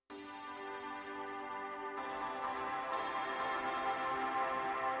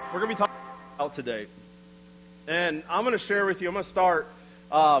We're going to be talking about today. And I'm going to share with you, I'm going to start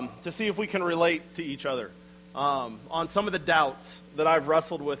to see if we can relate to each other on some of the doubts that I've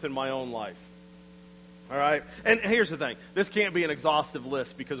wrestled with in my own life. All right? And here's the thing. This can't be an exhaustive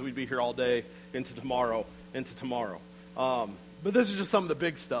list because we'd be here all day into tomorrow. But this is just some of the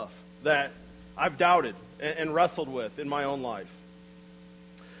big stuff that I've doubted and wrestled with in my own life.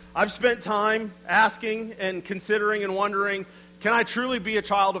 I've spent time asking and considering and wondering, can I truly be a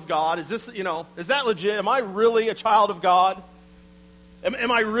child of God? Is that legit? Am I really a child of God?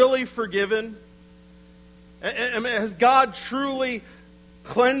 Am I really forgiven? Has God truly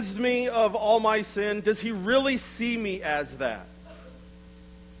cleansed me of all my sin? Does He really see me as that?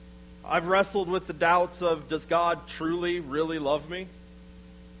 I've wrestled with the doubts of, does God truly, really love me?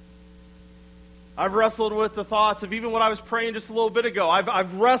 I've wrestled with the thoughts of even what I was praying just a little bit ago.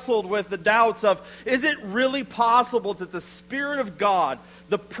 I've wrestled with the doubts of, is it really possible that the Spirit of God,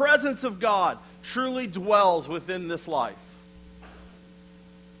 the presence of God, truly dwells within this life?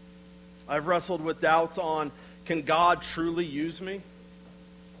 I've wrestled with doubts on, can God truly use me?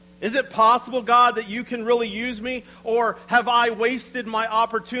 Is it possible, God, that you can really use me? Or have I wasted my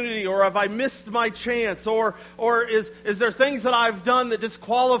opportunity? Or have I missed my chance? Or is there things that I've done that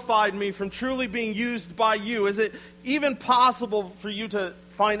disqualified me from truly being used by you? Is it even possible for you to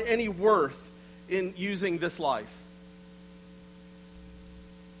find any worth in using this life?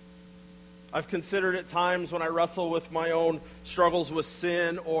 I've considered at times when I wrestle with my own struggles with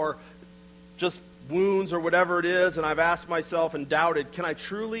sin or just wounds or whatever it is, and I've asked myself and doubted, can I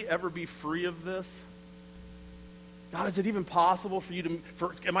truly ever be free of this? God, is it even possible for you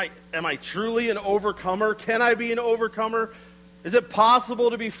am I truly an overcomer? Can I be an overcomer? Is it possible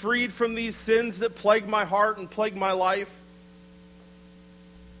to be freed from these sins that plague my heart and plague my life?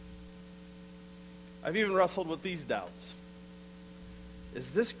 I've even wrestled with these doubts. Is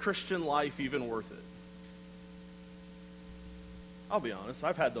this Christian life even worth it? I'll be honest,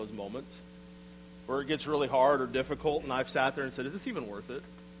 I've had those moments where it gets really hard or difficult, and I've sat there and said, is this even worth it?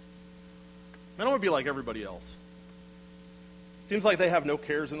 I don't want to be like everybody else. Seems like they have no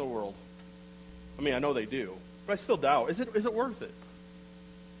cares in the world. I mean, I know they do, but I still doubt. Is it worth it?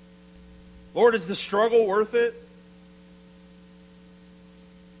 Lord, is the struggle worth it?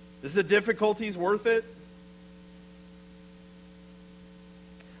 Is the difficulties worth it?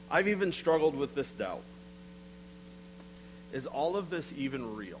 I've even struggled with this doubt. Is all of this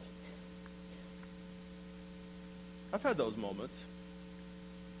even real? I've had those moments.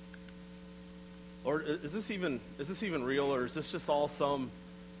 Lord, is this even real, or is this just all some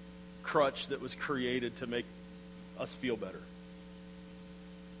crutch that was created to make us feel better?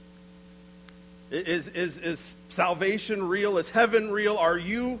 Is salvation real? Is heaven real? Are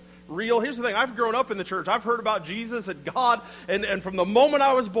you real? Here's the thing. I've grown up in the church. I've heard about Jesus and God, and from the moment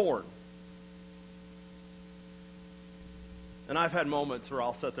I was born. And I've had moments where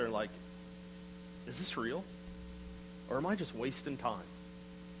I'll sit there and like, is this real? Or am I just wasting time?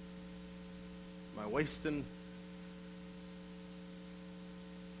 Am I wasting?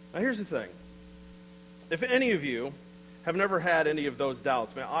 Now here's the thing. If any of you have never had any of those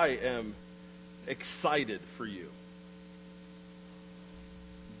doubts, man, I am excited for you.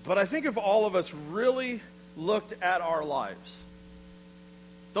 But I think if all of us really looked at our lives,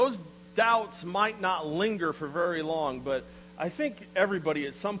 those doubts might not linger for very long, but I think everybody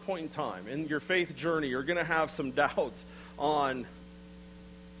at some point in time in your faith journey are going to have some doubts on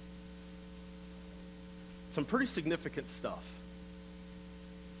some pretty significant stuff.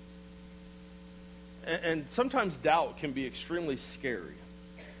 And sometimes doubt can be extremely scary.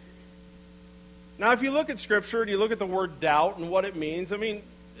 Now, if you look at Scripture and you look at the word doubt and what it means, I mean,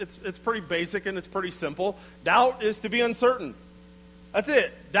 it's pretty basic and it's pretty simple. Doubt is to be uncertain. That's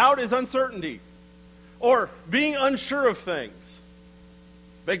it. Doubt is uncertainty. Or being unsure of things.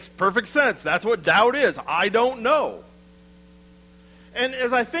 Makes perfect sense. That's what doubt is. I don't know. And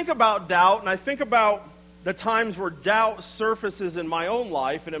as I think about doubt, and I think about the times where doubt surfaces in my own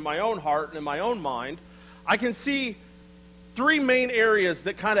life and in my own heart and in my own mind, I can see three main areas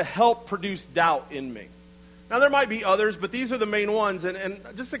that kind of help produce doubt in me. Now, there might be others, but these are the main ones. And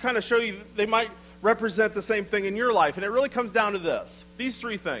just to kind of show you, they might represent the same thing in your life. And it really comes down to this. These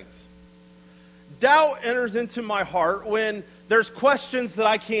three things. Doubt enters into my heart when there's questions that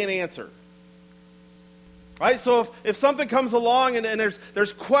I can't answer. Right? So if something comes along and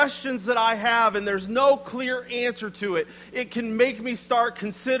there's questions that I have and there's no clear answer to it, it can make me start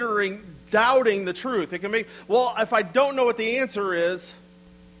considering doubting the truth. It can make, well, if I don't know what the answer is,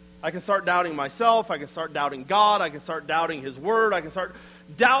 I can start doubting myself, I can start doubting God, I can start doubting His Word,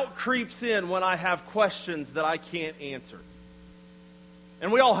 doubt creeps in when I have questions that I can't answer.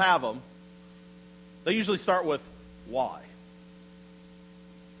 and we all have them. They usually start with why.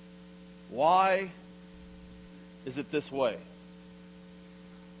 Why is it this way?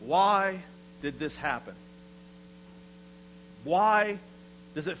 Why did this happen? Why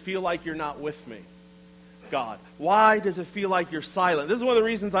does it feel like you're not with me, God? Why does it feel like you're silent? This is one of the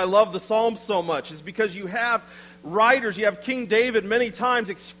reasons I love the Psalms so much, is because you have writers, you have King David many times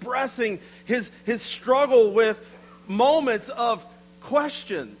expressing his struggle with moments of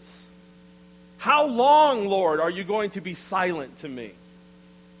questions. How long, Lord, are you going to be silent to me?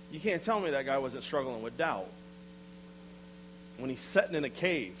 You can't tell me that guy wasn't struggling with doubt. When he's sitting in a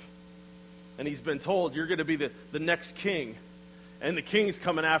cave and he's been told, you're going to be the next king, and the king's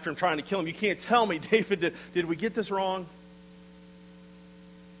coming after him trying to kill him. You can't tell me, David, did we get this wrong?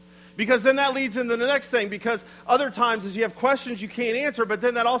 Because then that leads into the next thing, because other times as you have questions you can't answer, but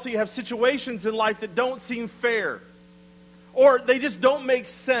then that also you have situations in life that don't seem fair, or they just don't make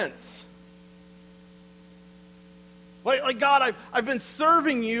sense. Like God, I've been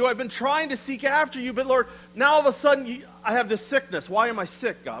serving you, I've been trying to seek after you, but Lord, now all of a sudden I have this sickness. Why am I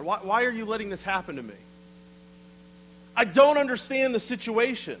sick, God? Why are you letting this happen to me? I don't understand the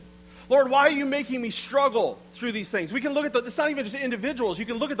situation. Lord, why are you making me struggle through these things? We can look at it's not even just individuals. You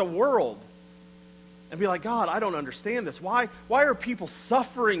can look at the world and be like, God, I don't understand this. Why are people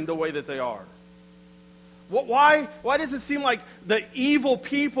suffering the way that they are? Why does it seem like the evil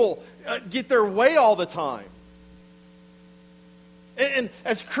people get their way all the time? And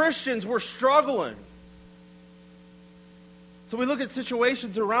as Christians, we're struggling. So we look at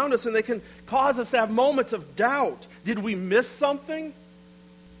situations around us and they can cause us to have moments of doubt. Did we miss something?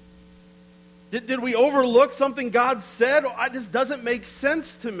 Did we overlook something God said? This doesn't make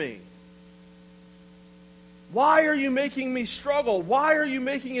sense to me. Why are you making me struggle? Why are you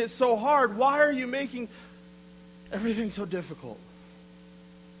making it so hard? Why are you making everything so difficult?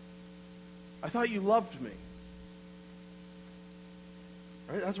 I thought you loved me.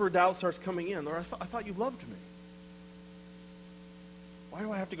 Right? That's where doubt starts coming in. Lord, I thought you loved me. Why do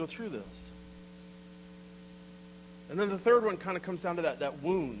I have to go through this? And then the third one kind of comes down to that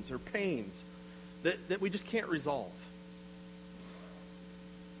wounds or pains that we just can't resolve.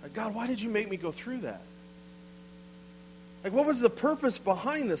 Like, God, why did you make me go through that? Like, what was the purpose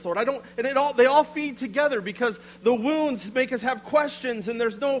behind this, Lord? They all feed together, because the wounds make us have questions, and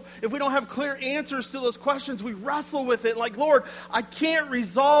if we don't have clear answers to those questions, we wrestle with it. Like, Lord, I can't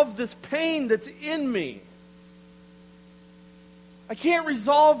resolve this pain that's in me. I can't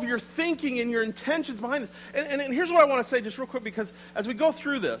resolve your thinking and your intentions behind this. And here's what I want to say just real quick, because as we go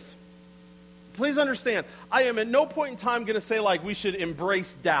through this, please understand, I am at no point in time going to say like we should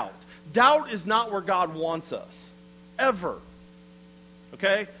embrace doubt. Doubt is not where God wants us. Ever.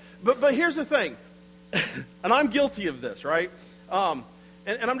 Okay? But here's the thing. And I'm guilty of this, right? And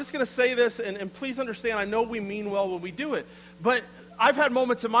I'm just going to say this, and please understand, I know we mean well when we do it. But I've had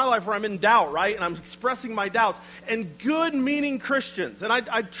moments in my life where I'm in doubt, right? And I'm expressing my doubts. And good-meaning Christians, and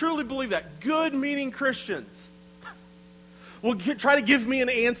I truly believe that, good-meaning Christians will try to give me an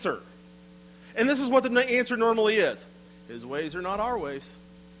answer. And this is what the answer normally is. His ways are not our ways.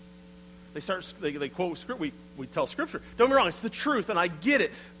 They quote scripture. We tell scripture. Don't get me wrong, it's the truth, and I get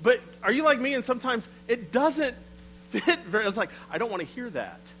it. But are you like me? And sometimes it doesn't fit very. It's like, I don't want to hear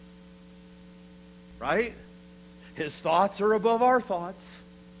that. Right? His thoughts are above our thoughts.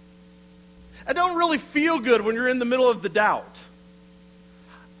 I don't really feel good when you're in the middle of the doubt.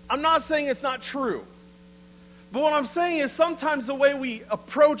 I'm not saying it's not true. But what I'm saying is sometimes the way we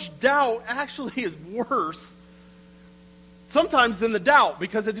approach doubt actually is worse sometimes than the doubt,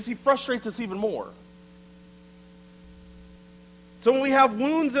 because he frustrates us even more. So when we have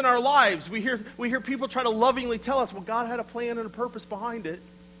wounds in our lives, we hear people try to lovingly tell us, well, God had a plan and a purpose behind it.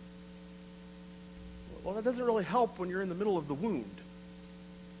 Well, that doesn't really help when you're in the middle of the wound.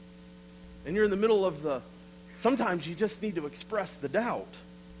 And you're in the middle of sometimes you just need to express the doubt.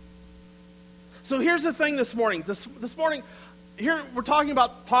 So here's the thing this morning. This morning, here we're talking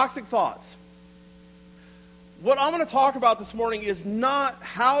about toxic thoughts. What I'm going to talk about this morning is not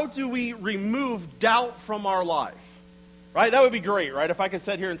how do we remove doubt from our life. Right? That would be great, right? If I could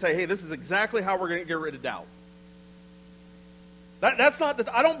sit here and say, hey, this is exactly how we're going to get rid of doubt. That's not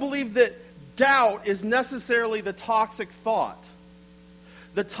I don't believe that doubt is necessarily the toxic thought.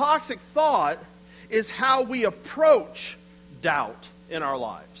 The toxic thought is how we approach doubt in our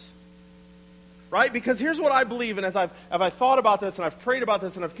lives. Right? Because here's what I believe, and as I've thought about this, and I've prayed about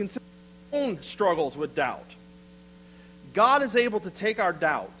this, and I've considered my own struggles with doubt. God is able to take our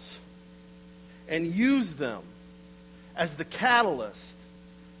doubts and use them as the catalyst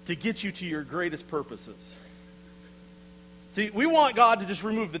to get you to your greatest purposes. See, we want God to just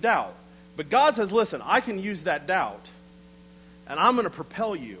remove the doubt. But God says, listen, I can use that doubt, and I'm going to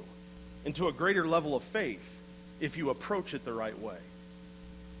propel you into a greater level of faith if you approach it the right way.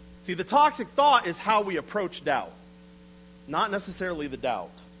 See, the toxic thought is how we approach doubt, not necessarily the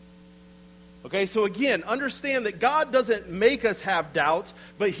doubt. Okay, so again, understand that God doesn't make us have doubts,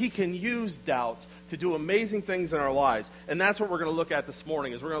 but he can use doubts to do amazing things in our lives. And that's what we're going to look at this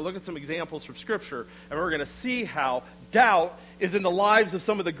morning, is we're going to look at some examples from Scripture, and we're going to see how doubt is in the lives of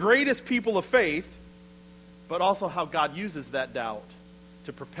some of the greatest people of faith, but also how God uses that doubt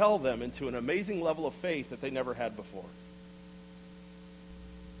to propel them into an amazing level of faith that they never had before.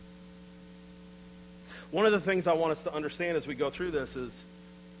 One of the things I want us to understand as we go through this is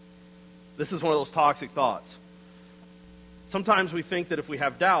one of those toxic thoughts. Sometimes we think that if we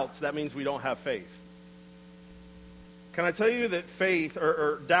have doubts, that means we don't have faith. Can I tell you that faith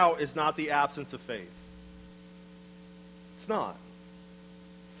or doubt is not the absence of faith? It's not.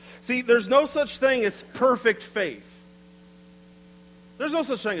 See, there's no such thing as perfect faith. There's no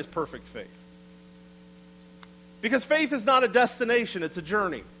such thing as perfect faith. Because faith is not a destination, it's a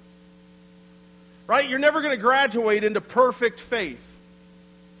journey. Right? You're never going to graduate into perfect faith.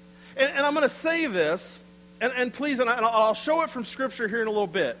 And I'm going to say this, and please, and I'll show it from Scripture here in a little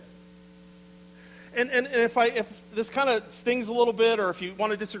bit. And if this kind of stings a little bit, or if you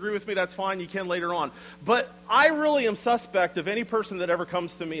want to disagree with me, that's fine, you can later on. But I really am suspect of any person that ever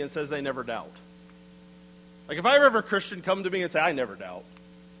comes to me and says they never doubt. Like if I ever have a Christian come to me and say, I never doubt,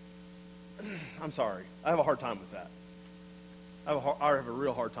 I'm sorry. I have a hard time with that. I have a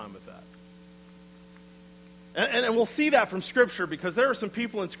real hard time with that. And we'll see that from Scripture, because there are some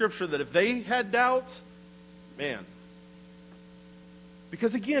people in Scripture that if they had doubts, man.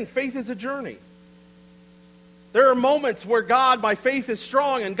 Because again, faith is a journey. There are moments where God, my faith is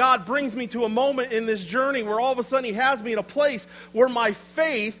strong, and God brings me to a moment in this journey where all of a sudden he has me in a place where my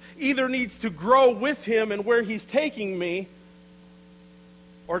faith either needs to grow with him and where he's taking me,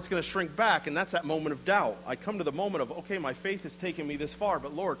 or it's going to shrink back, and that's that moment of doubt. I come to the moment of, okay, my faith has taken me this far,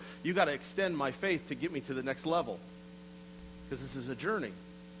 but Lord, you got to extend my faith to get me to the next level. Because this is a journey,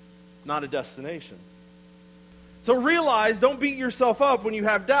 not a destination. So realize, don't beat yourself up when you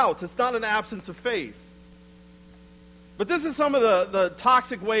have doubts. It's not an absence of faith. But this is some of the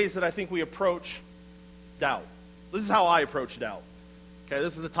toxic ways that I think we approach doubt. This is how I approach doubt. Okay,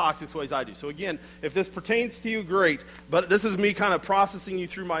 this is the toxic ways I do. So again, if this pertains to you, great. But this is me kind of processing you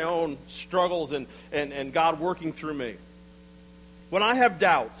through my own struggles and God working through me. When I have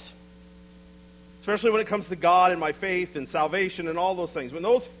doubts, especially when it comes to God and my faith and salvation and all those things, when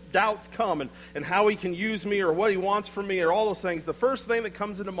those doubts come and how he can use me or what he wants from me or all those things, the first thing that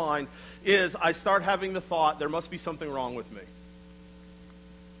comes into mind is I start having the thought, there must be something wrong with me.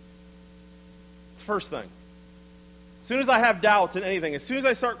 It's the first thing. As soon as I have doubts in anything, as soon as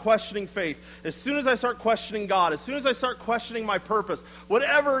I start questioning faith, as soon as I start questioning God, as soon as I start questioning my purpose,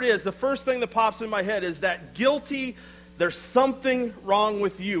 whatever it is, the first thing that pops in my head is that guilty, there's something wrong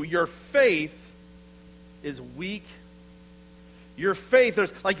with you. Your faith is weak. Your faith,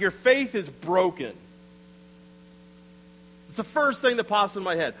 your faith is broken. It's the first thing that pops in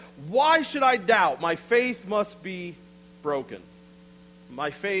my head. Why should I doubt? My faith must be broken.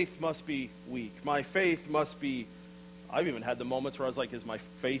 My faith must be weak. My faith must be... I've even had the moments where I was like, is my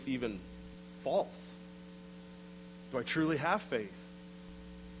faith even false? Do I truly have faith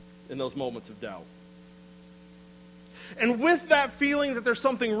in those moments of doubt? And with that feeling that there's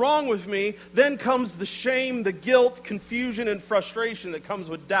something wrong with me, then comes the shame, the guilt, confusion, and frustration that comes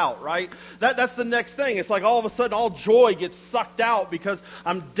with doubt, right? That's the next thing. It's like all of a sudden all joy gets sucked out because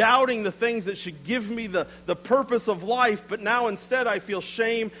I'm doubting the things that should give me the purpose of life, but now instead I feel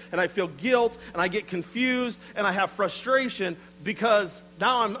shame and I feel guilt and I get confused and I have frustration because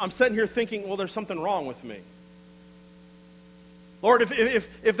now I'm sitting here thinking, well, there's something wrong with me. Lord,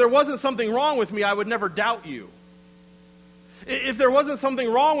 if there wasn't something wrong with me, I would never doubt you. If there wasn't something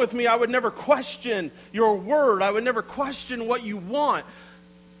wrong with me, I would never question your word. I would never question what you want.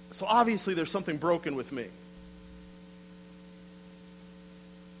 So obviously there's something broken with me.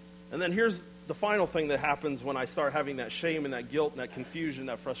 And then here's the final thing that happens when I start having that shame and that guilt and that confusion,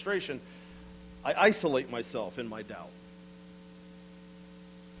 that frustration. I isolate myself in my doubt.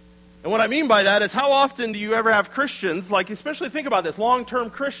 And what I mean by that is, how often do you ever have Christians, like especially think about this, long-term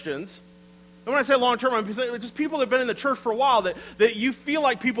Christians. And when I say long-term, I'm saying just people that have been in the church for a while, that you feel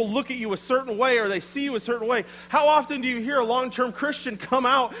like people look at you a certain way or they see you a certain way. How often do you hear a long-term Christian come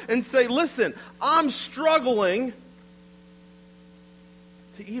out and say, listen, I'm struggling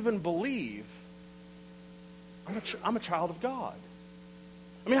to even believe I'm a child of God?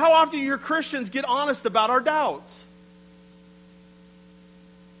 I mean, how often do your Christians get honest about our doubts?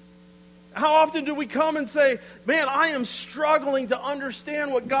 How often do we come and say, man, I am struggling to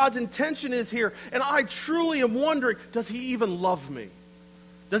understand what God's intention is here, and I truly am wondering, does he even love me?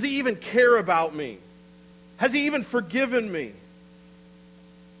 Does he even care about me? Has he even forgiven me?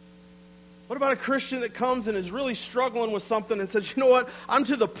 What about a Christian that comes and is really struggling with something and says, you know what, I'm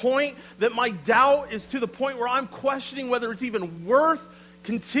to the point that my doubt is to the point where I'm questioning whether it's even worth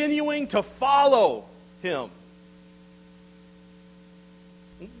continuing to follow him.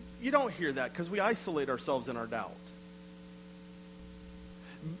 You don't hear that because we isolate ourselves in our doubt.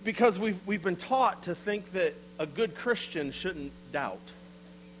 Because we've been taught to think that a good Christian shouldn't doubt.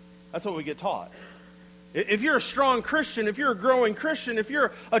 That's what we get taught. If you're a strong Christian, if you're a growing Christian, if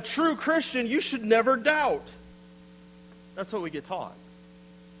you're a true Christian, you should never doubt. That's what we get taught.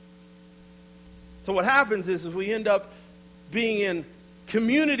 So what happens is we end up being in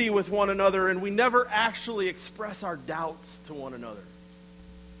community with one another and we never actually express our doubts to one another.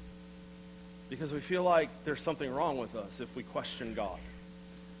 Because we feel like there's something wrong with us if we question God.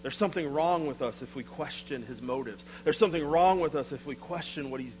 There's something wrong with us if we question his motives. There's something wrong with us if we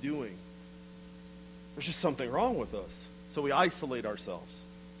question what he's doing. There's just something wrong with us. So we isolate ourselves.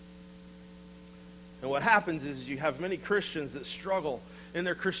 And what happens is you have many Christians that struggle in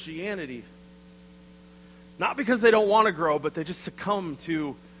their Christianity. Not because they don't want to grow, but they just succumb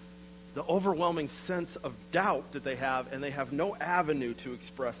to the overwhelming sense of doubt that they have, and they have no avenue to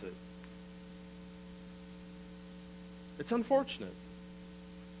express it. It's unfortunate.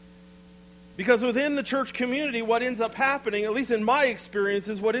 Because within the church community, what ends up happening, at least in my experience,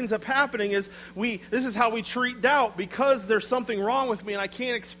 is what ends up happening is this is how we treat doubt. Because there's something wrong with me and I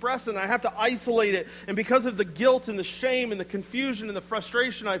can't express it and I have to isolate it. And because of the guilt and the shame and the confusion and the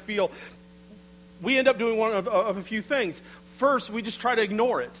frustration I feel, we end up doing one of a few things. First, we just try to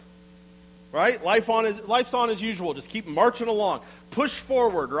ignore it. Right? Life's on as usual. Just keep marching along. Push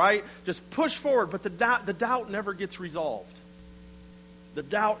forward, right? Just push forward. But the doubt never gets resolved. The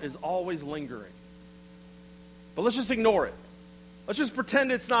doubt is always lingering. But let's just ignore it. Let's just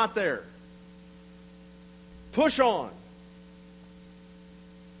pretend it's not there. Push on.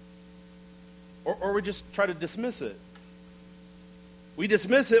 Or we just try to dismiss it. We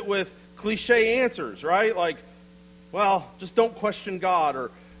dismiss it with cliche answers, right? Like, well, just don't question God,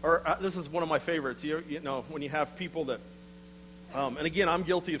 or this is one of my favorites. You know, when you have people that, and again, I'm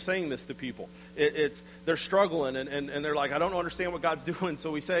guilty of saying this to people. They're struggling, and they're like, I don't understand what God's doing. So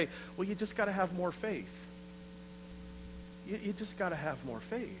we say, well, you just got to have more faith. You just got to have more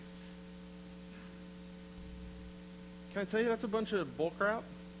faith. Can I tell you that's a bunch of bullcrap?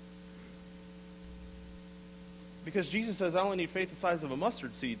 Because Jesus says, I only need faith the size of a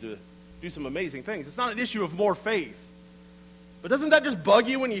mustard seed to do some amazing things. It's not an issue of more faith. But doesn't that just bug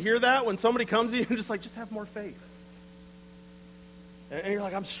you when you hear that? When somebody comes to you and just like, just have more faith. And you're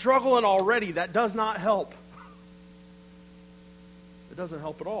like, I'm struggling already. That does not help. It doesn't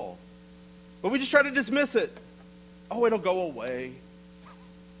help at all. But we just try to dismiss it. Oh, it'll go away.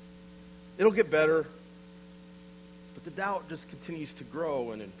 It'll get better. But the doubt just continues to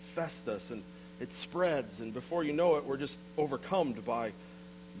grow and infest us, and it spreads. And before you know it, we're just overcome by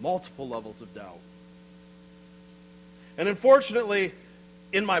multiple levels of doubt. And unfortunately,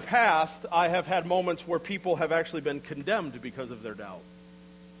 in my past, I have had moments where people have actually been condemned because of their doubt.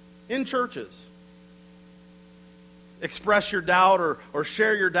 In churches. Express your doubt or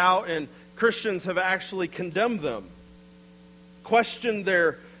share your doubt, and Christians have actually condemned them. Questioned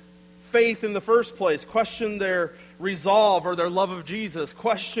their faith in the first place. Questioned their resolve or their love of Jesus.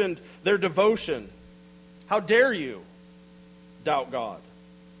 Questioned their devotion. How dare you doubt God?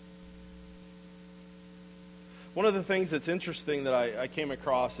 One of the things that's interesting that I came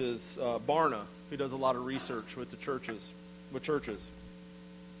across is Barna, who does a lot of research with churches.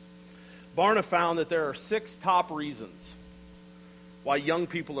 Barna found that there are 6 top reasons why young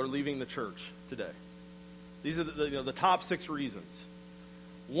people are leaving the church today. These are the top 6 reasons.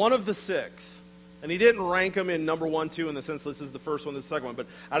 One of the 6, and he didn't rank them in number 1, 2 in the sense this is the first one, this is the second one, but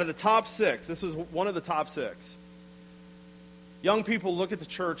out of the top 6, this was one of the top 6. Young people look at the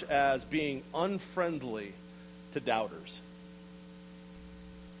church as being unfriendly to doubters.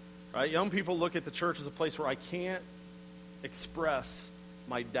 Right? Young people look at the church as a place where I can't express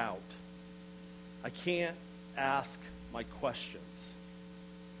my doubt. I can't ask my questions.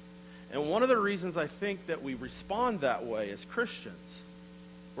 And one of the reasons I think that we respond that way as Christians,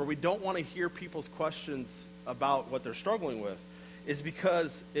 where we don't want to hear people's questions about what they're struggling with, is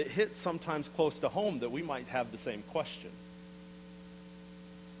because it hits sometimes close to home that we might have the same question.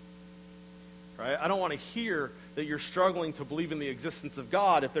 Right? I don't want to hear that you're struggling to believe in the existence of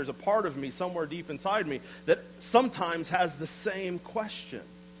God if there's a part of me somewhere deep inside me that sometimes has the same question.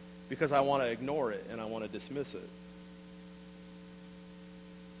 because I want to ignore it and I want to dismiss it.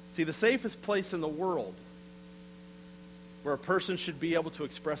 See, the safest place in the world where a person should be able to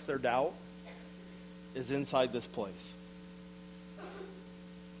express their doubt is inside this place.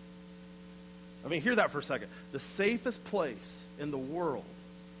 I mean, hear that for a second. The safest place in the world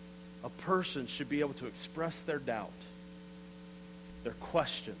a person should be able to express their doubt, their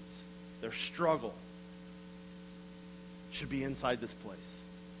questions, their struggle, should be inside this place.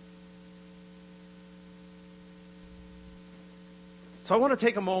 So I want to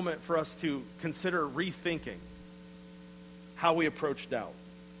take a moment for us to consider rethinking how we approach doubt.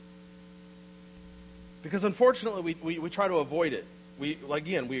 Because unfortunately, we try to avoid it. We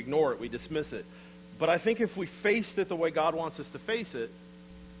ignore it, we dismiss it. But I think if we face it the way God wants us to face it,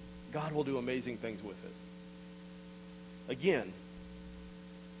 God will do amazing things with it. Again,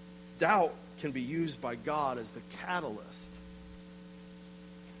 doubt can be used by God as the catalyst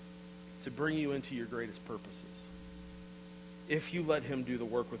to bring you into your greatest purposes, if you let him do the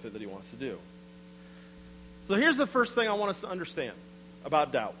work with it that he wants to do. So here's the first thing I want us to understand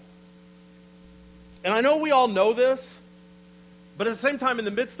about doubt. And I know we all know this, but at the same time, in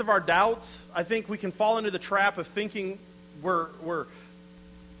the midst of our doubts, I think we can fall into the trap of thinking we're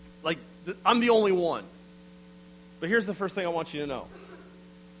like, I'm the only one. But here's the first thing I want you to know.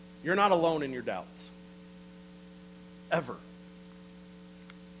 You're not alone in your doubts. Ever.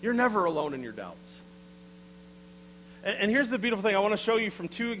 You're never alone in your doubts. And here's the beautiful thing. I want to show you from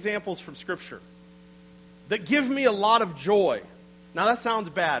two examples from Scripture that give me a lot of joy. Now that sounds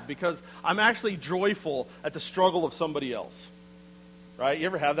bad because I'm actually joyful at the struggle of somebody else. Right? You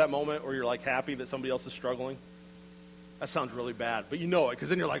ever have that moment where you're like happy that somebody else is struggling? That sounds really bad, but you know it because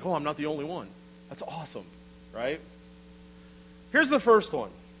then you're like, oh, I'm not the only one. That's awesome, right? Here's the first one.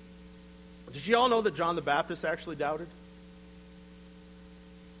 Did you all know that John the Baptist actually doubted?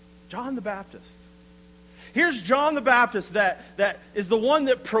 John the Baptist. Here's John the Baptist that is the one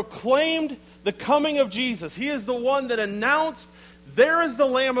that proclaimed the coming of Jesus. He is the one that announced, there is the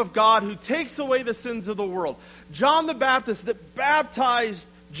Lamb of God who takes away the sins of the world. John the Baptist that baptized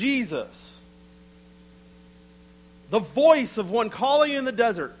Jesus. The voice of one calling in the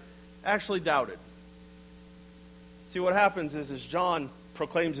desert actually doubted. See, what happens is John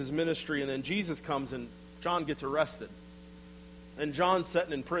proclaims his ministry, and then Jesus comes and John gets arrested. And John's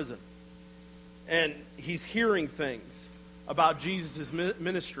sitting in prison. And he's hearing things about Jesus'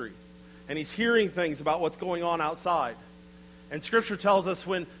 ministry. And he's hearing things about what's going on outside. And Scripture tells us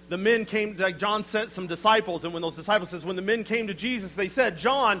when the men came, like John sent some disciples, and when those disciples says, when the men came to Jesus, they said,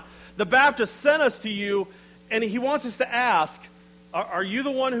 John the Baptist sent us to you, and he wants us to ask, are you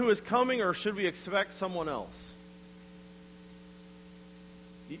the one who is coming, or should we expect someone else?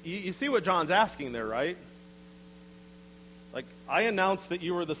 You see what John's asking there, right? Like, I announced that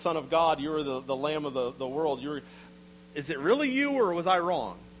you were the Son of God, you were the Lamb of the world. Is it really you, or was I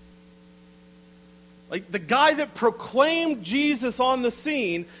wrong? Like, the guy that proclaimed Jesus on the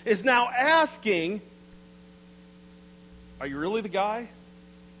scene is now asking, are you really the guy?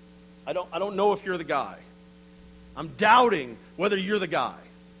 I don't know if you're the guy. I'm doubting whether you're the guy.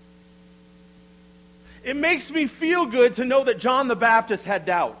 It makes me feel good to know that John the Baptist had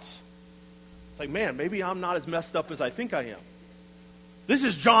doubts. It's like, man, maybe I'm not as messed up as I think I am. This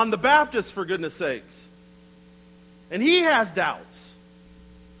is John the Baptist, for goodness sakes. And he has doubts.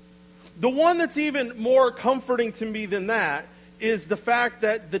 The one that's even more comforting to me than that is the fact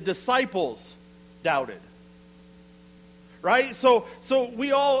that the disciples doubted. Right? So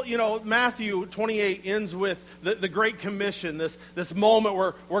we all, Matthew 28 ends with the Great Commission, this moment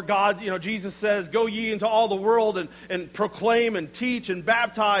where God, Jesus says, go ye into all the world and proclaim and teach and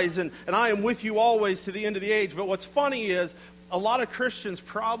baptize, and I am with you always to the end of the age. But what's funny is a lot of Christians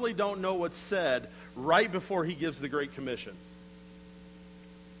probably don't know what's said right before he gives the Great Commission.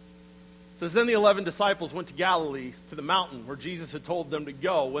 It says, then the 11 disciples went to Galilee, to the mountain where Jesus had told them to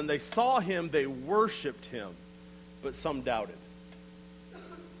go. When they saw him, they worshiped him, but some doubted.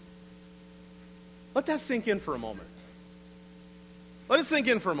 Let that sink in for a moment. Let it sink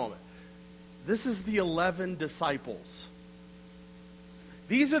in for a moment. This is the 11 disciples.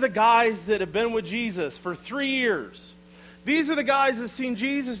 These are the guys that have been with Jesus for 3 years. These are the guys that have seen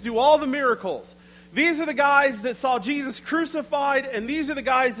Jesus do all the miracles. These are the guys that saw Jesus crucified, and these are the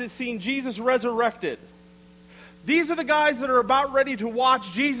guys that have seen Jesus resurrected. These are the guys that are about ready to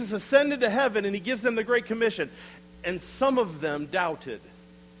watch Jesus ascend into heaven, and he gives them the Great Commission. And some of them doubted.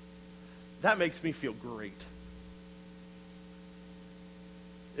 That makes me feel great.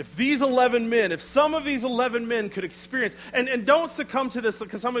 If some of these 11 men could experience, and don't succumb to this,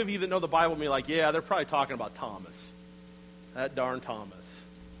 because some of you that know the Bible may be like, yeah, they're probably talking about Thomas. That darn Thomas.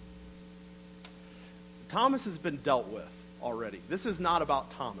 Thomas has been dealt with already. This is not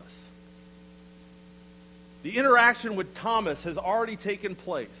about Thomas. The interaction with Thomas has already taken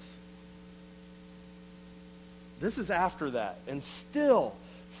place. This is after that. And still,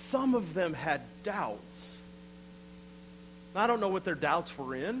 some of them had doubts. Now, I don't know what their doubts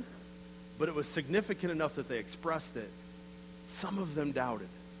were in, but it was significant enough that they expressed it. Some of them doubted.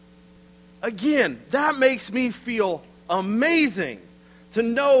 Again, that makes me feel amazing to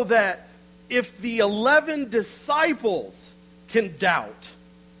know that if the 11 disciples can doubt,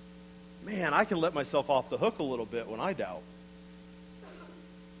 man, I can let myself off the hook a little bit when I doubt.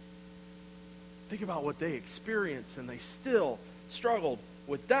 Think about what they experienced, and they still struggled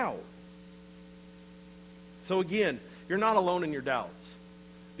with doubt. So again, you're not alone in your doubts.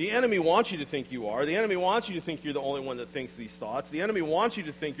 The enemy wants you to think you are. The enemy wants you to think you're the only one that thinks these thoughts. The enemy wants you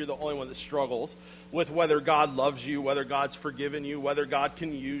to think you're the only one that struggles with whether God loves you, whether God's forgiven you, whether God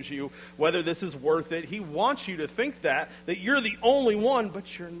can use you, whether this is worth it. He wants you to think that you're the only one,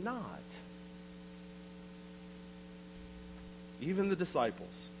 but you're not. Even the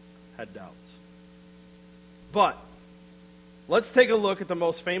disciples had doubts. But let's take a look at the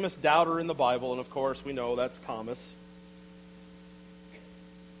most famous doubter in the Bible, and of course we know that's Thomas.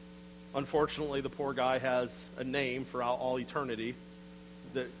 Unfortunately, the poor guy has a name for all eternity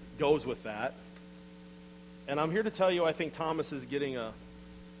that goes with that. And I'm here to tell you, I think Thomas is getting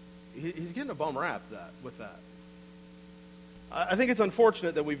he's getting a bum rap with that. I think it's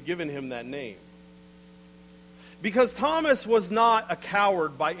unfortunate that we've given him that name. Because Thomas was not a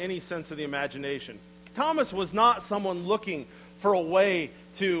coward by any sense of the imagination. Thomas was not someone looking for a way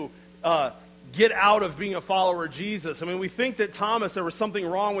to get out of being a follower of Jesus. I mean, we think that Thomas, there was something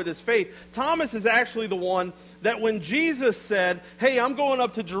wrong with his faith. Thomas is actually the one that when Jesus said, hey, I'm going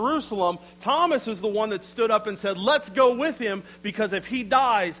up to Jerusalem, Thomas is the one that stood up and said, let's go with him, because if he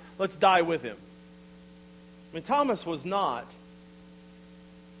dies, let's die with him. I mean, Thomas was not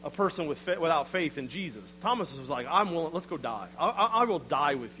a person without faith in Jesus. Thomas was like, I'm willing, let's go die. I will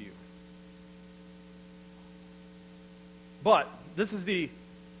die with you. But this is the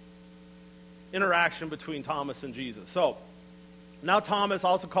interaction between Thomas and Jesus. So, now Thomas,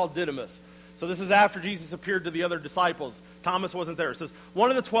 also called Didymus. So this is after Jesus appeared to the other disciples. Thomas wasn't there. It says, one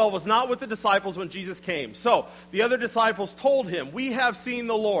of the 12 was not with the disciples when Jesus came. So, the other disciples told him, we have seen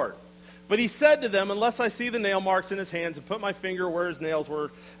the Lord. But he said to them, unless I see the nail marks in his hands and put my finger where his nails were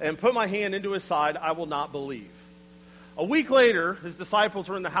and put my hand into his side, I will not believe. A week later, his disciples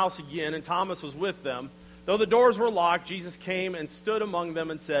were in the house again, and Thomas was with them. Though the doors were locked, Jesus came and stood among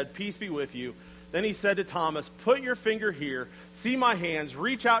them and said, peace be with you. Then he said to Thomas, put your finger here, see my hands,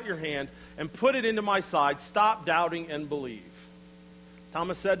 reach out your hand, and put it into my side. Stop doubting and believe.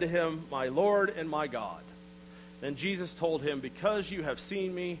 Thomas said to him, my Lord and my God. Then Jesus told him, because you have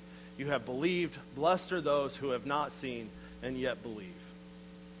seen me, you have believed. Blessed are those who have not seen and yet believe,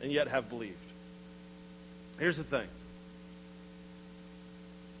 and yet have believed. Here's the thing.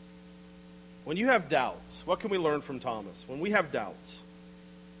 When you have doubts, what can we learn from Thomas? When we have doubts,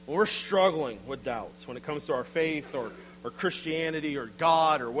 when we're struggling with doubts, when it comes to our faith or Christianity or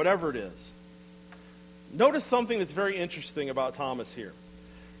God or whatever it is, notice something that's very interesting about Thomas here.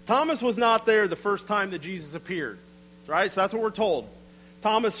 Thomas was not there the first time that Jesus appeared, right? So that's what we're told.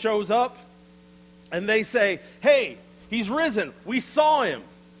 Thomas shows up, and they say, hey, he's risen. We saw him.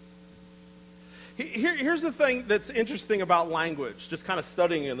 Here's the thing that's interesting about language, just kind of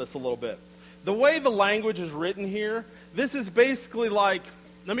studying in this a little bit. The way the language is written here, this is basically like,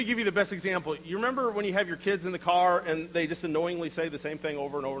 let me give you the best example. You remember when you have your kids in the car and they just annoyingly say the same thing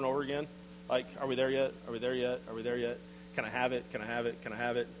over and over and over again? Like, are we there yet? Are we there yet? Are we there yet? Can I have it? Can I have it? Can I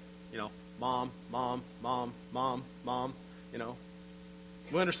have it? You know, mom, mom, mom, mom, mom, you know.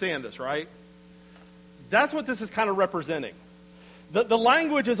 We understand this, right? That's what this is kind of representing. The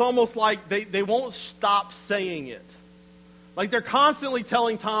language is almost like they won't stop saying it. Like they're constantly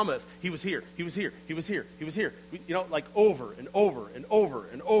telling Thomas, he was here, he was here, he was here, he was here. You know, like over and over and over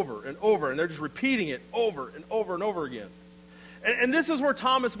and over and over. And they're just repeating it over and over and over again. And this is where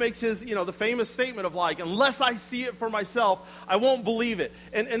Thomas makes his, the famous statement of like, unless I see it for myself, I won't believe it.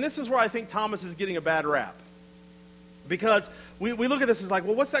 And this is where I think Thomas is getting a bad rap. Because we look at this as like,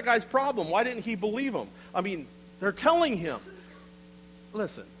 well, what's that guy's problem? Why didn't he believe him? I mean, they're telling him.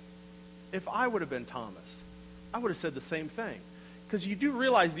 Listen, if I would have been Thomas, I would have said the same thing. Because you do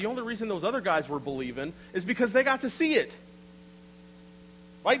realize the only reason those other guys were believing is because they got to see it.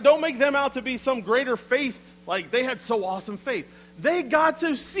 Right? Don't make them out to be some greater faith. Like they had so awesome faith. They got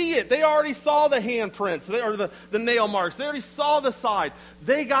to see it. They already saw the handprints or the nail marks. They already saw the side.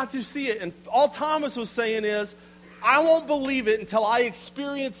 They got to see it. And all Thomas was saying is, I won't believe it until I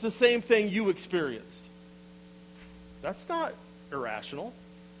experience the same thing you experienced. That's not irrational.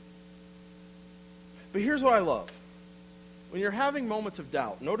 But here's what I love. When you're having moments of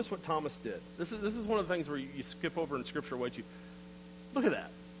doubt, notice what Thomas did. This is one of the things where you skip over in Scripture. Look at that.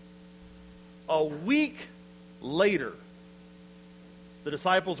 A week later, the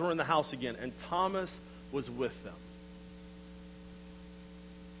disciples were in the house again, and Thomas was with them.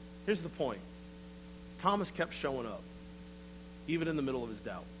 Here's the point. Thomas kept showing up, even in the middle of his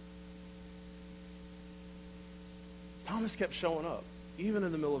doubt. Thomas kept showing up, even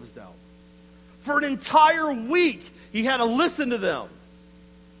in the middle of his doubt. For an entire week, he had to listen to them.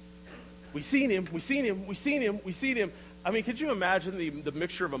 We seen him. I mean, could you imagine the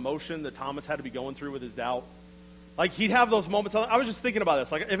mixture of emotion that Thomas had to be going through with his doubt? Like, he'd have those moments. I was just thinking about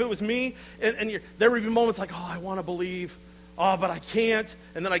this. Like, if it was me, there would be moments like, oh, I want to believe, oh, but I can't.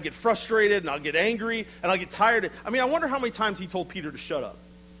 And then I get frustrated, and I'll get angry, and I'll get tired. I mean, I wonder how many times he told Peter to shut up.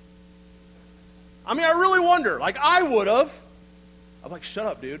 I mean, I really wonder. Like, I would have. I'm like, shut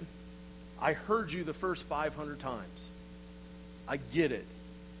up, dude. I heard you the first 500 times. I get it.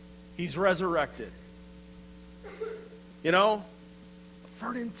 He's resurrected. You know? For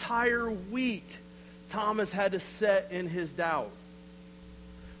an entire week, Thomas had to sit in his doubt.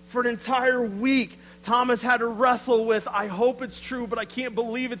 For an entire week, Thomas had to wrestle with, I hope it's true, but I can't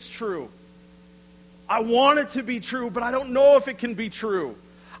believe it's true. I want it to be true, but I don't know if it can be true.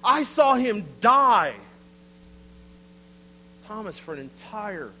 I saw him die. Thomas, for an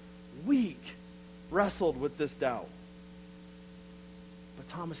entire week, wrestled with this doubt. But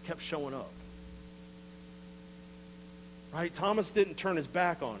Thomas kept showing up. Right? Thomas didn't turn his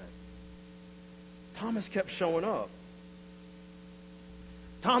back on it. Thomas kept showing up.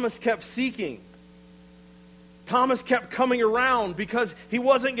 Thomas kept seeking. Thomas kept coming around because he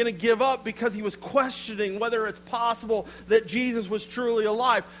wasn't going to give up, because he was questioning whether it's possible that Jesus was truly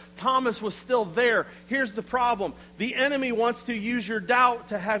alive. Thomas was still there. Here's the problem. The enemy wants to use your doubt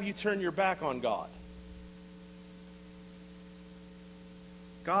to have you turn your back on God.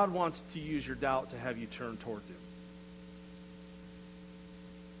 God wants to use your doubt to have you turn towards him.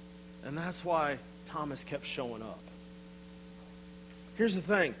 And that's why Thomas kept showing up. Here's the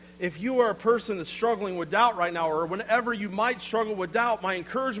thing. If you are a person that's struggling with doubt right now, or whenever you might struggle with doubt, my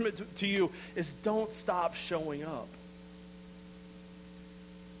encouragement to you is don't stop showing up.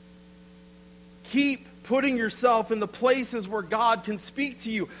 Keep putting yourself in the places where God can speak to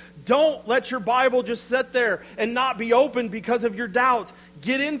you. Don't let your Bible just sit there and not be open because of your doubts.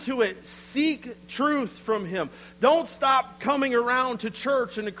 Get into it. Seek truth from him. Don't stop coming around to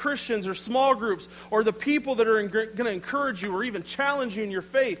church and to Christians or small groups or the people that are going to encourage you or even challenge you in your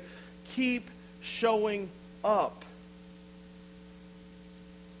faith. Keep showing up.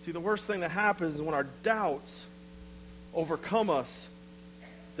 See, the worst thing that happens is when our doubts overcome us,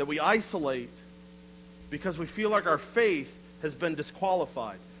 that we isolate because we feel like our faith has been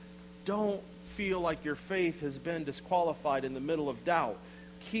disqualified. Don't feel like your faith has been disqualified in the middle of doubt.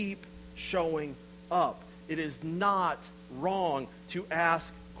 Keep showing up. It is not wrong to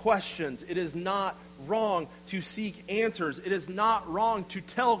ask questions. It is not wrong to seek answers. It is not wrong to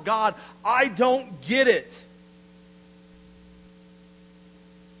tell God, I don't get it.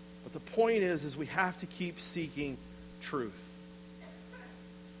 But the point is we have to keep seeking truth.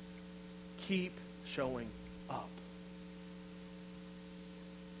 Keep showing up.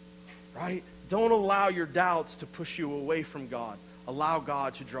 Right? Don't allow your doubts to push you away from God. Allow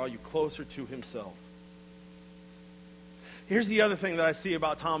God to draw you closer to himself. Here's the other thing that I see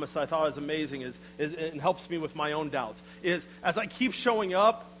about Thomas that I thought was amazing is and helps me with my own doubts, is as I keep showing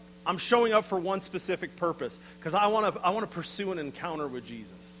up, I'm showing up for one specific purpose, because I want to pursue an encounter with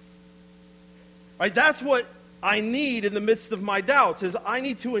Jesus. Right? That's what I need in the midst of my doubts, is I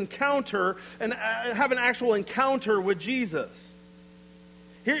need to encounter and have an actual encounter with Jesus.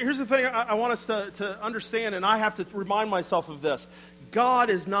 Here's the thing I want us to understand, and I have to remind myself of this. God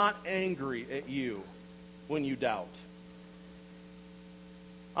is not angry at you when you doubt.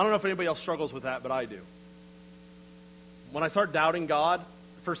 I don't know if anybody else struggles with that, but I do. When I start doubting God,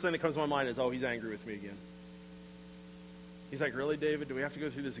 the first thing that comes to my mind is, oh, he's angry with me again. He's like, really, David? Do we have to go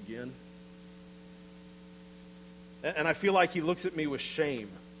through this again? And I feel like he looks at me with shame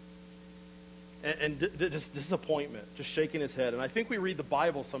and just disappointment, just shaking his head. And I think we read the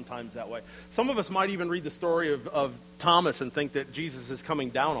Bible sometimes that way. Some of us might even read the story of Thomas and think that Jesus is coming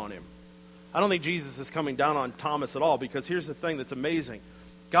down on him. I don't think Jesus is coming down on Thomas at all, because here's the thing that's amazing.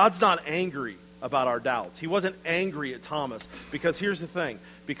 God's not angry about our doubts. He wasn't angry at Thomas, because here's the thing.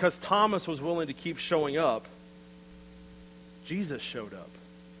 Because Thomas was willing to keep showing up, Jesus showed up.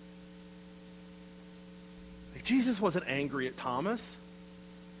 Like, Jesus wasn't angry at Thomas.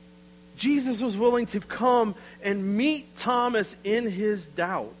 Jesus was willing to come and meet Thomas in his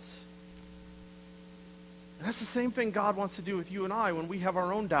doubts. And that's the same thing God wants to do with you and I when we have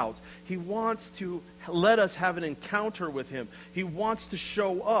our own doubts. He wants to let us have an encounter with him. He wants to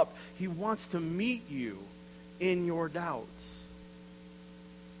show up. He wants to meet you in your doubts.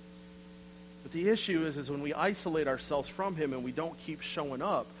 But the issue is when we isolate ourselves from him and we don't keep showing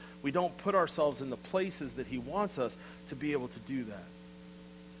up, we don't put ourselves in the places that he wants us to be able to do that.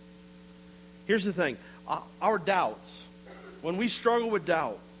 Here's the thing. Our doubts, when we struggle with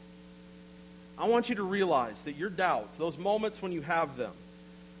doubt, I want you to realize that your doubts, those moments when you have them,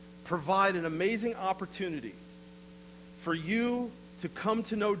 provide an amazing opportunity for you to come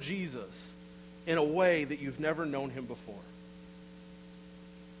to know Jesus in a way that you've never known him before.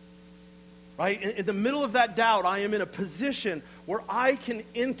 Right? In the middle of that doubt, I am in a position where I can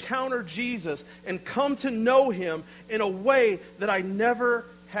encounter Jesus and come to know him in a way that I never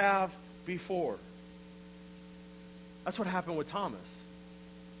have before. That's what happened with Thomas.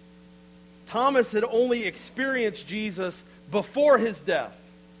 Thomas had only experienced Jesus before his death.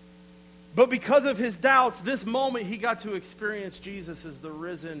 But because of his doubts, this moment he got to experience Jesus as the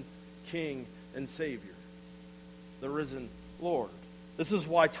risen King and Savior. The risen Lord. This is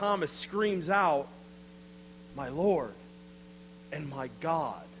why Thomas screams out, "My Lord and my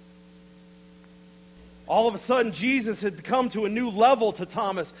God." All of a sudden, Jesus had come to a new level to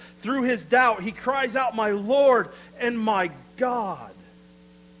Thomas. Through his doubt, he cries out, "My Lord and my God."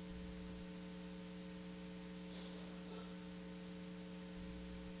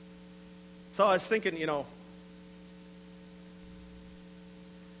 So I was thinking,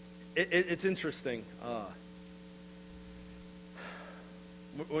 it's interesting.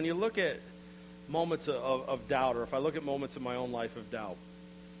 When you look at moments of doubt, or if I look at moments in my own life of doubt,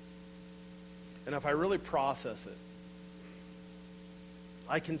 and if I really process it,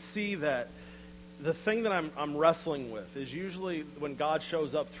 I can see that the thing that I'm wrestling with is usually when God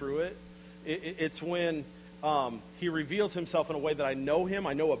shows up through it, it's when he reveals himself in a way that I know him,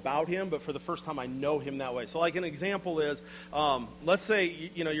 I know about him, but for the first time I know him that way. So like an example is, let's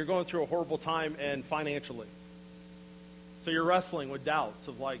say you're going through a horrible time and financially. So you're wrestling with doubts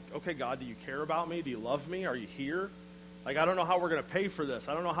of like, okay, God, do you care about me? Do you love me? Are you here? Like, I don't know how we're going to pay for this.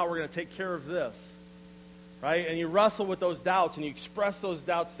 I don't know how we're going to take care of this. Right? And you wrestle with those doubts and you express those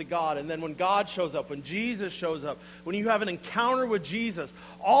doubts to God. And then when God shows up, when Jesus shows up, when you have an encounter with Jesus,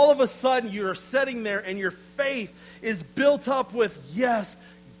 all of a sudden you're sitting there and your faith is built up with, yes,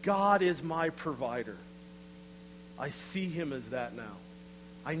 God is my provider. I see him as that now.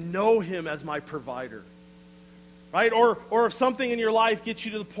 I know him as my provider. Right? Or if something in your life gets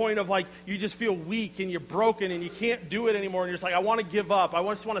you to the point of like you just feel weak and you're broken and you can't do it anymore and you're just like, I want to give up. I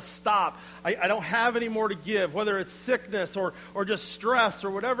just want to stop. I don't have any more to give, whether it's sickness or just stress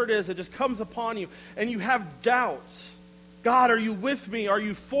or whatever it is that just comes upon you and you have doubts. God, are you with me? Are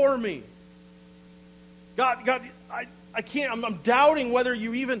you for me? God, I can't, I'm doubting whether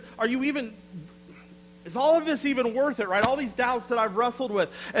is all of this even worth it, right? All these doubts that I've wrestled with.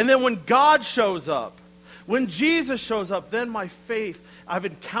 And then when God shows up, when Jesus shows up, then my faith, I've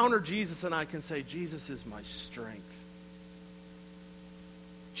encountered Jesus and I can say, Jesus is my strength.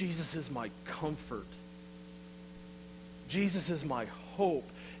 Jesus is my comfort. Jesus is my hope.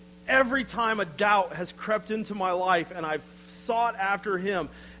 Every time a doubt has crept into my life and I've sought after him,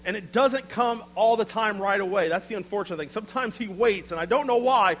 and it doesn't come all the time right away. That's the unfortunate thing. Sometimes he waits, and I don't know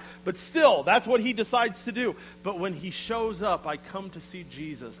why, but still, that's what he decides to do. But when he shows up, I come to see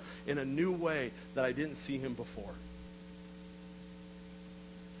Jesus in a new way that I didn't see him before.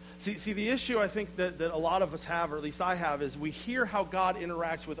 See, the issue I think that a lot of us have, or at least I have, is we hear how God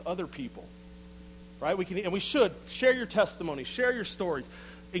interacts with other people. Right? We should share your testimony, share your stories.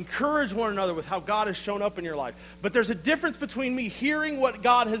 Encourage one another with how God has shown up in your life. But there's a difference between me hearing what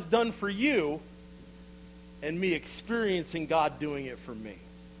God has done for you and me experiencing God doing it for me.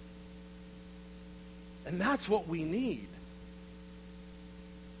 And that's what we need.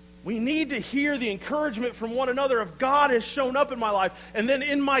 We need to hear the encouragement from one another of God has shown up in my life. And then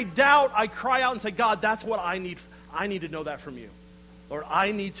in my doubt, I cry out and say, God, that's what I need. I need to know that from you. Lord,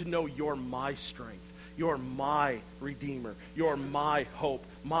 I need to know you're my strength. You're my Redeemer. You're my hope,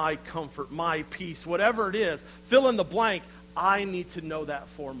 my comfort, my peace. Whatever it is, fill in the blank. I need to know that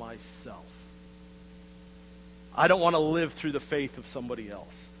for myself. I don't want to live through the faith of somebody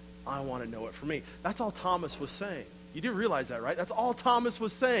else. I want to know it for me. That's all Thomas was saying. You do realize that, right? That's all Thomas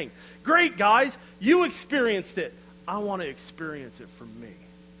was saying. Great, guys. You experienced it. I want to experience it for me.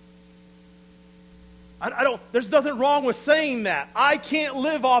 There's nothing wrong with saying that. I can't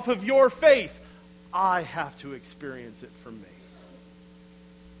live off of your faith. I have to experience it for me.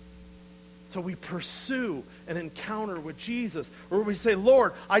 So we pursue an encounter with Jesus, where we say,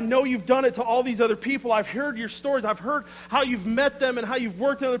 Lord, I know you've done it to all these other people. I've heard your stories. I've heard how you've met them and how you've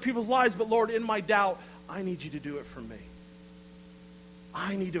worked in other people's lives. But Lord, in my doubt, I need you to do it for me.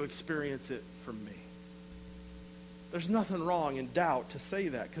 I need to experience it for me. There's nothing wrong in doubt to say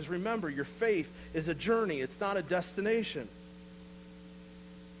that, because remember, your faith is a journey. It's not a destination.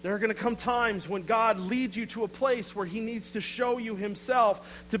 There are going to come times when God leads you to a place where he needs to show you himself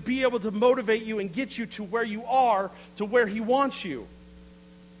to be able to motivate you and get you to where you are, to where he wants you.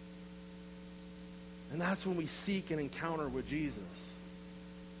 And that's when we seek an encounter with Jesus.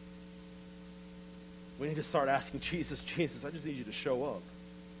 We need to start asking Jesus, I just need you to show up.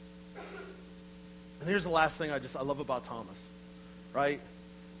 And here's the last thing I love about Thomas, right?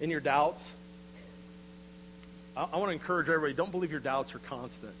 In your doubts, I want to encourage everybody, don't believe your doubts are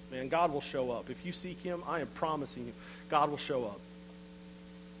constant. Man, God will show up. If you seek him, I am promising you, God will show up.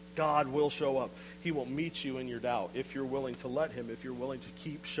 God will show up. He will meet you in your doubt if you're willing to let him, if you're willing to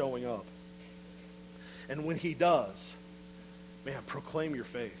keep showing up. And when he does, man, proclaim your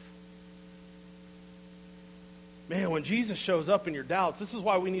faith. Man, when Jesus shows up in your doubts, this is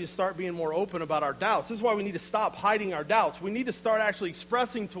why we need to start being more open about our doubts. This is why we need to stop hiding our doubts. We need to start actually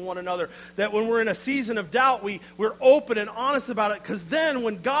expressing to one another that when we're in a season of doubt, we're open and honest about it. Because then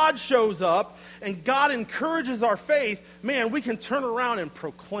when God shows up and God encourages our faith, man, we can turn around and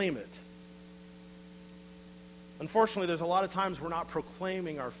proclaim it. Unfortunately, there's a lot of times we're not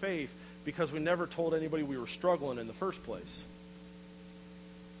proclaiming our faith because we never told anybody we were struggling in the first place.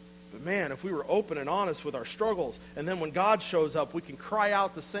 But man, if we were open and honest with our struggles, and then when God shows up, we can cry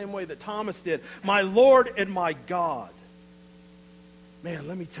out the same way that Thomas did, my Lord and my God. Man,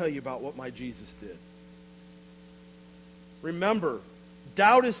 let me tell you about what my Jesus did. Remember,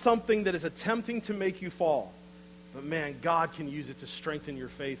 doubt is something that is attempting to make you fall. But man, God can use it to strengthen your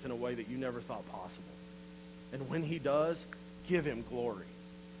faith in a way that you never thought possible. And when he does, give him glory.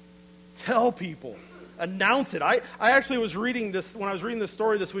 Tell people. Announce it. I actually was reading this, when I was reading this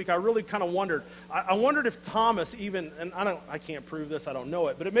story this week, I really kind of wondered. I wondered if Thomas even, and I can't prove this, I don't know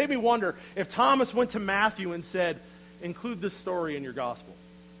it, but it made me wonder if Thomas went to Matthew and said, include this story in your gospel.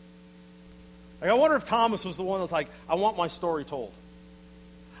 Like, I wonder if Thomas was the one that's like, I want my story told.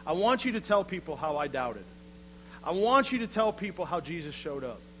 I want you to tell people how I doubted. I want you to tell people how Jesus showed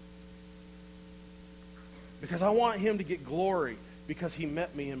up. Because I want him to get glory because he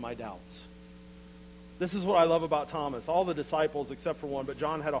met me in my doubts. This is what I love about Thomas. All the disciples, except for one, but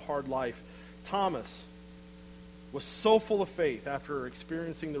John had a hard life. Thomas was so full of faith after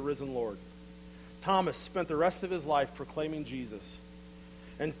experiencing the risen Lord. Thomas spent the rest of his life proclaiming Jesus.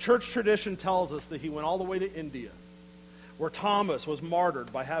 And church tradition tells us that he went all the way to India, where Thomas was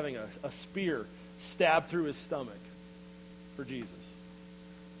martyred by having a spear stabbed through his stomach for Jesus.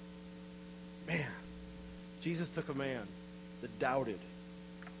 Man, Jesus took a man that doubted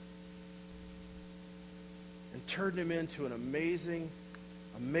and turned him into an amazing,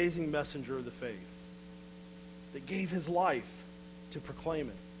 amazing messenger of the faith that gave his life to proclaim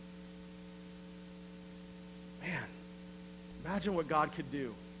it. Man, imagine what God could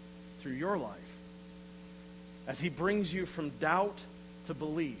do through your life as he brings you from doubt to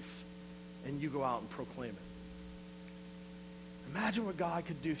belief and you go out and proclaim it. Imagine what God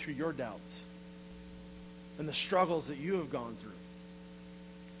could do through your doubts and the struggles that you have gone through.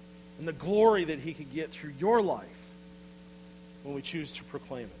 And the glory that he could get through your life when we choose to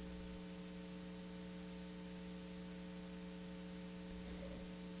proclaim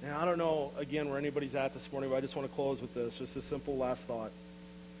it. Now, I don't know, again, where anybody's at this morning, but I just want to close with this. Just a simple last thought.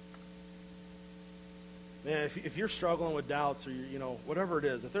 Man, if you're struggling with doubts or, whatever it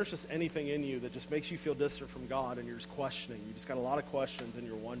is, if there's just anything in you that just makes you feel distant from God and you're just questioning, you just got a lot of questions and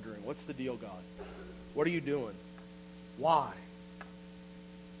you're wondering, what's the deal, God? What are you doing? Why?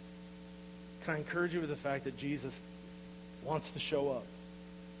 Can I encourage you with the fact that Jesus wants to show up?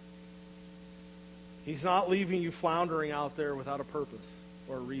 He's not leaving you floundering out there without a purpose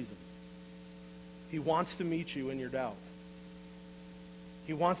or a reason. He wants to meet you in your doubt.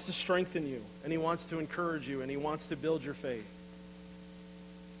 He wants to strengthen you, and he wants to encourage you, and he wants to build your faith.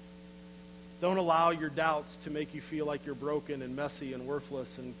 Don't allow your doubts to make you feel like you're broken and messy and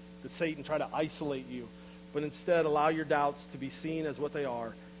worthless and that Satan try to isolate you. But instead, allow your doubts to be seen as what they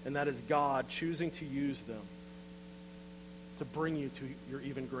are, and that is God choosing to use them to bring you to your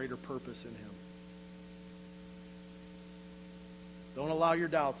even greater purpose in him. Don't allow your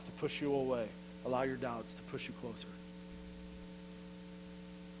doubts to push you away. Allow your doubts to push you closer.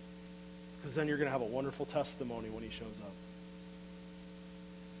 Because then you're going to have a wonderful testimony when he shows up.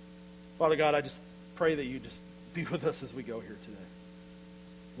 Father God, I just pray that you just be with us as we go here today.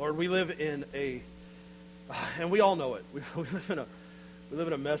 Lord, we live in and we all know it, we live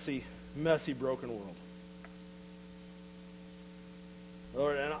in a messy, broken world.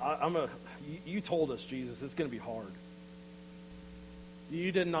 Lord, and you told us, Jesus, it's going to be hard.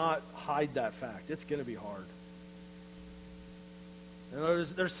 You did not hide that fact. It's going to be hard. And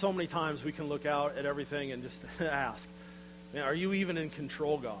there's so many times we can look out at everything and just ask, man, are you even in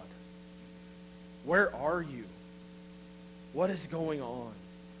control, God? Where are you? What is going on?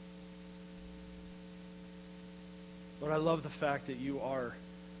 Lord, I love the fact that you are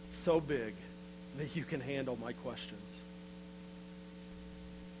so big that you can handle my questions.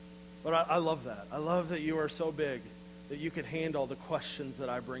 But I love that. I love that you are so big that you can handle the questions that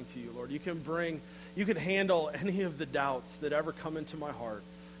I bring to you, Lord. You can handle any of the doubts that ever come into my heart.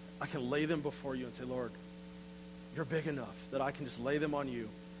 I can lay them before you and say, Lord, you're big enough that I can just lay them on you.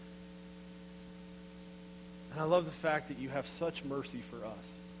 And I love the fact that you have such mercy for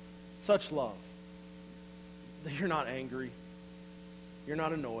us, such love, that you're not angry, you're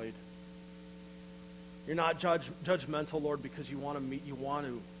not annoyed, you're not judgmental, Lord, because you want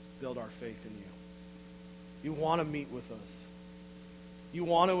to build our faith in you. You want to meet with us. You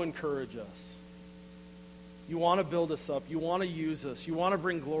want to encourage us. You want to build us up. You want to use us. You want to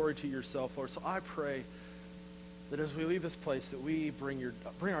bring glory to yourself, Lord. So I pray that as we leave this place, that we bring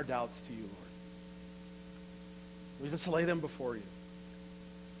our doubts to you, Lord. We just lay them before you.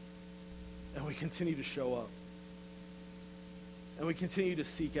 And we continue to show up. And we continue to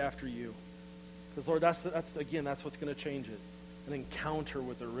seek after you. Because, Lord, that's what's going to change it. An encounter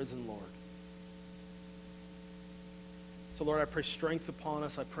with the risen Lord. So, Lord, I pray strength upon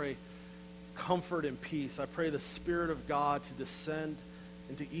us. I pray comfort and peace. I pray the Spirit of God to descend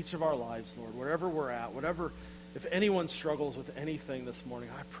into each of our lives, Lord, wherever we're at, if anyone struggles with anything this morning,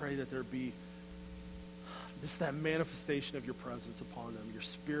 I pray that there be just that manifestation of your presence upon them. Your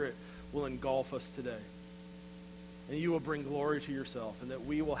Spirit will engulf us today. And you will bring glory to yourself, and that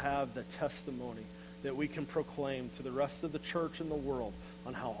we will have the testimony that we can proclaim to the rest of the church and the world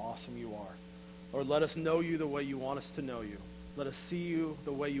on how awesome you are. Lord, let us know you the way you want us to know you. Let us see you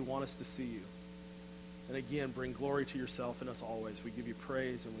the way you want us to see you. And again, bring glory to yourself and us always. We give you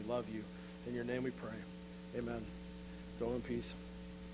praise and we love you. In your name we pray. Amen. Go in peace.